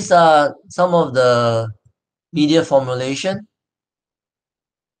these are some of the media formulation,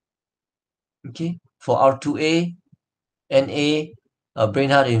 okay, for R2A, NA, brain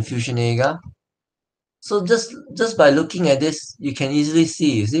heart infusion agar. So just by looking at this, you can easily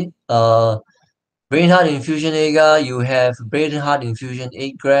see, you see, brain heart infusion agar, you have brain heart infusion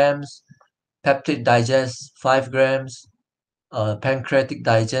 8 grams, peptid digest 5 grams, pancreatic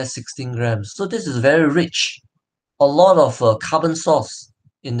digest 16 grams. So this is very rich, a lot of carbon source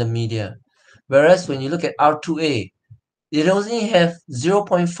in the media. Whereas when you look at R2A, it only have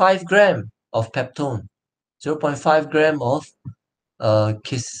 0.5 gram of peptone, 0.5 gram of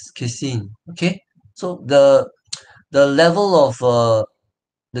casein. Okay, so the level of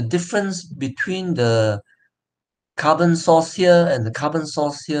the difference between the carbon source here and the carbon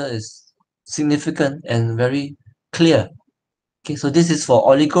source here is significant and very clear. Okay, so this is for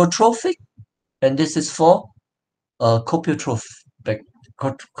oligotrophic and this is for copiotrophic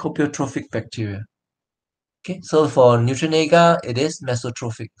bacteria. Okay, so for neutron agar, it is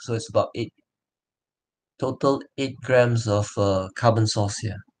mesotrophic, so it's about 8 total 8 grams of carbon source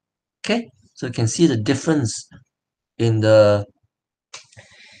here. Okay, so you can see the difference in the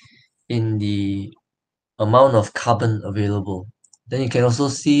amount of carbon available. Then you can also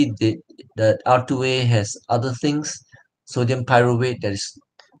see that R2A has other things, sodium pyruvate that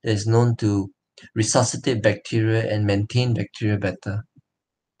is known to resuscitate bacteria and maintain bacteria better.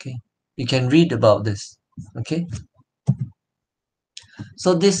 Okay, you can read about this. Okay,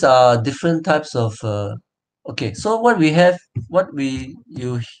 so these are different types of okay, so what you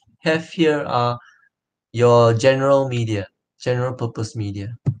have here are your general purpose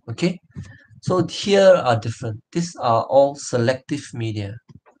media. Okay, so here are different. These are all selective media.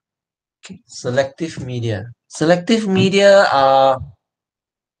 Okay, selective media. Selective media are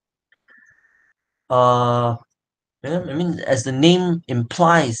uh I mean, as the name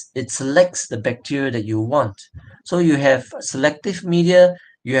implies, it selects the bacteria that you want. So you have selective media,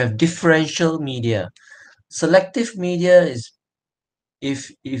 you have differential media. Selective media is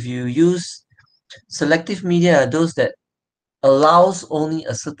if you use selective media are those that allows only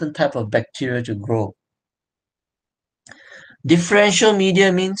a certain type of bacteria to grow. Differential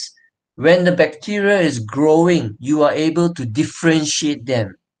media means when the bacteria is growing, you are able to differentiate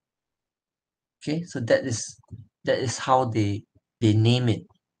them. Okay, so that is how they name it.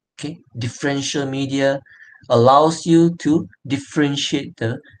 Okay, differential media allows you to differentiate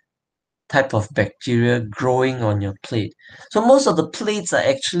the type of bacteria growing on your plate. So most of the plates are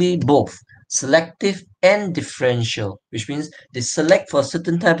actually both selective and differential, which means they select for a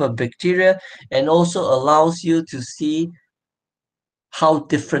certain type of bacteria and also allows you to see how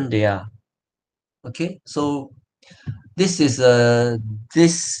different they are. Okay, so this is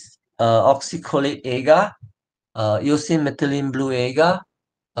oxycolate agar, eosin methylene blue agar,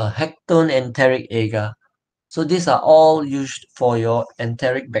 hectone enteric agar. So these are all used for your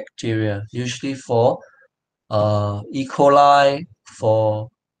enteric bacteria, usually for E. coli, for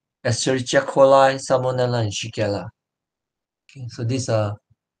Escherichia coli, Salmonella, and Shigella. Okay, so these are,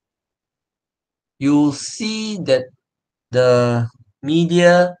 you'll see that the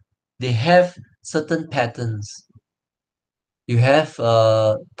media, they have certain patterns. You have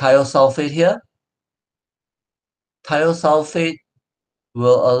thiosulfate here. Thiosulfate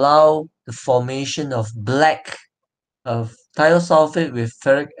will allow the formation of black of thiosulfate with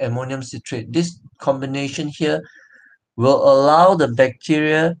ferric ammonium citrate. This combination here will allow the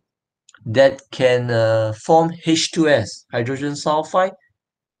bacteria that can form H2S, hydrogen sulfide,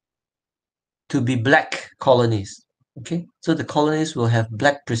 to be black colonies. Okay, so the colonies will have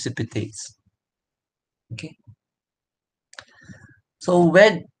black precipitates. Okay, so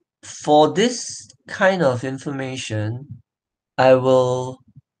when for this kind of information, I will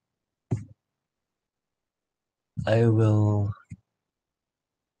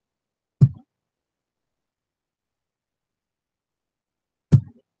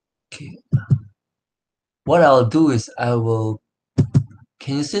okay, what I'll do is can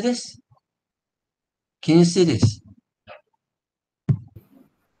you see this? Can you see this?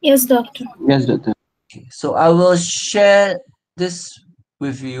 Yes, doctor. Yes, Doctor. Okay, so I will share this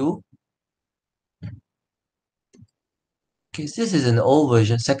with you. Okay, this is an old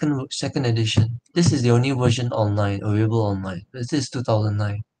version, second edition. This is the only version online, available online. This is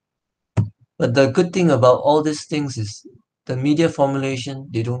 2009. But the good thing about all these things is the media formulation,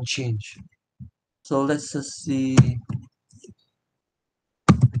 they don't change. So let's just see.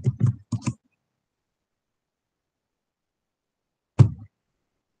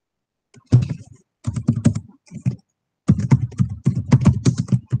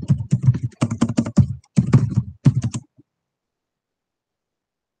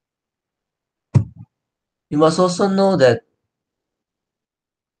 You must also know that,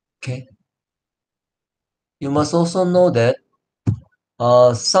 okay, you must also know that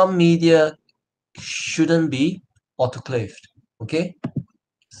some media shouldn't be autoclaved, okay?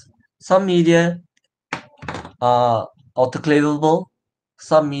 Some media are autoclavable,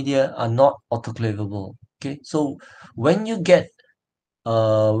 some media are not autoclavable, okay? So when you get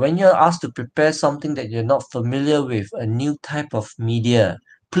when you're asked to prepare something that you're not familiar with, a new type of media,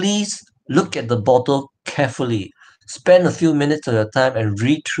 please look at the bottle carefully. Spend a few minutes of your time and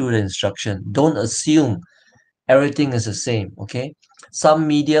read through the instruction. Don't assume everything is the same, okay? Some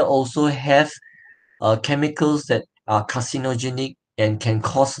media also have chemicals that are carcinogenic and can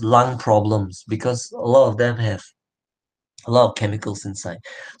cause lung problems because a lot of them have a lot of chemicals inside.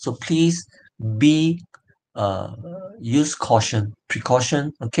 So please be uh, use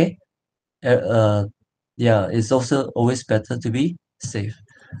precaution, okay? Uh, yeah, it's also always better to be safe.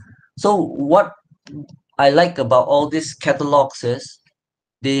 So what I like about all these catalogs is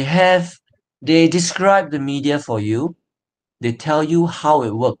they describe the media for you. They tell you how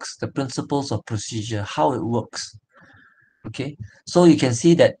it works, the principles of procedure, how it works. Okay, so you can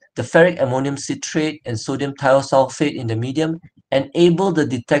see that the ferric ammonium citrate and sodium thiosulfate in the medium enable the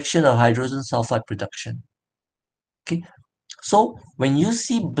detection of hydrogen sulfide production. Okay, so when you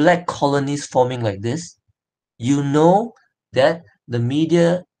see black colonies forming like this, you know that the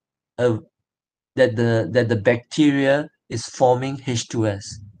media uh, that the bacteria is forming H2S.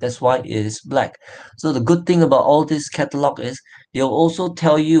 That's why it is black. So the good thing about all this catalog is they'll also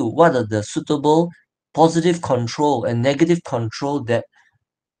tell you what are the suitable positive control and negative control that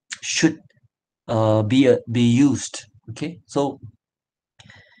should be used. Okay, so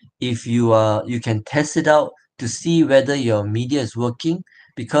if you can test it out to see whether your media is working,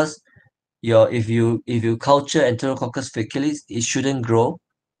 because if you culture Enterococcus faecalis, it shouldn't grow.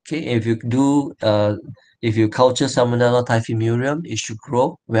 Okay, if you culture Salmonella typhimurium, it should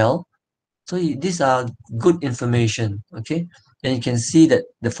grow well. So these are good information. Okay, and you can see that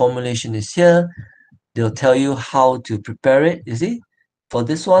the formulation is here. They'll tell you how to prepare it. You see, for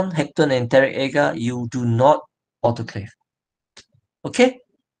this one, hecton and enteric agar, you do not autoclave. Okay,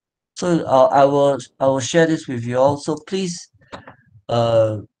 so I will share this with you all. So please,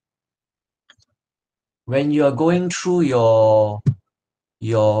 uh, when you are going through your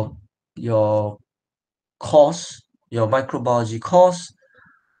your course, your microbiology course,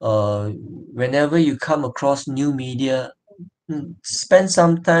 whenever you come across new media, spend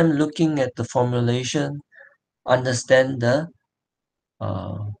some time looking at the formulation, understand the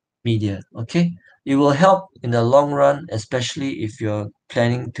uh, media. Okay, it will help in the long run, especially if you're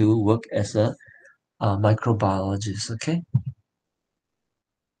planning to work as a microbiologist.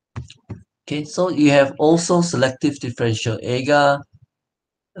 Okay, so you have also selective differential agar.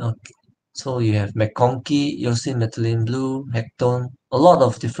 Okay. So you have McConkey, Yosin methylene blue, Hectone, a lot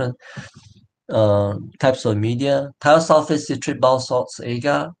of different types of media. Thiosulfate citrate bile salts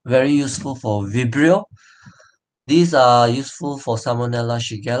agar, very useful for Vibrio. These are useful for Salmonella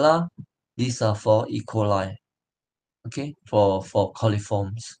shigella. These are for E. coli. Okay, for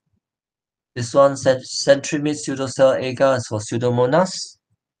coliforms. This one, Centrimid pseudocell agar, is for Pseudomonas.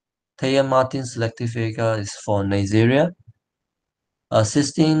 Thayer Martin selective agar is for Neisseria.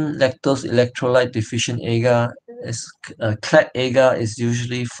 Cysteine lactose electrolyte deficient agar is CLAD agar is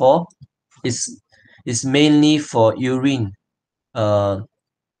usually for is mainly for urine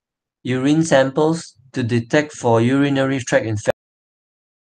samples to detect for urinary tract infection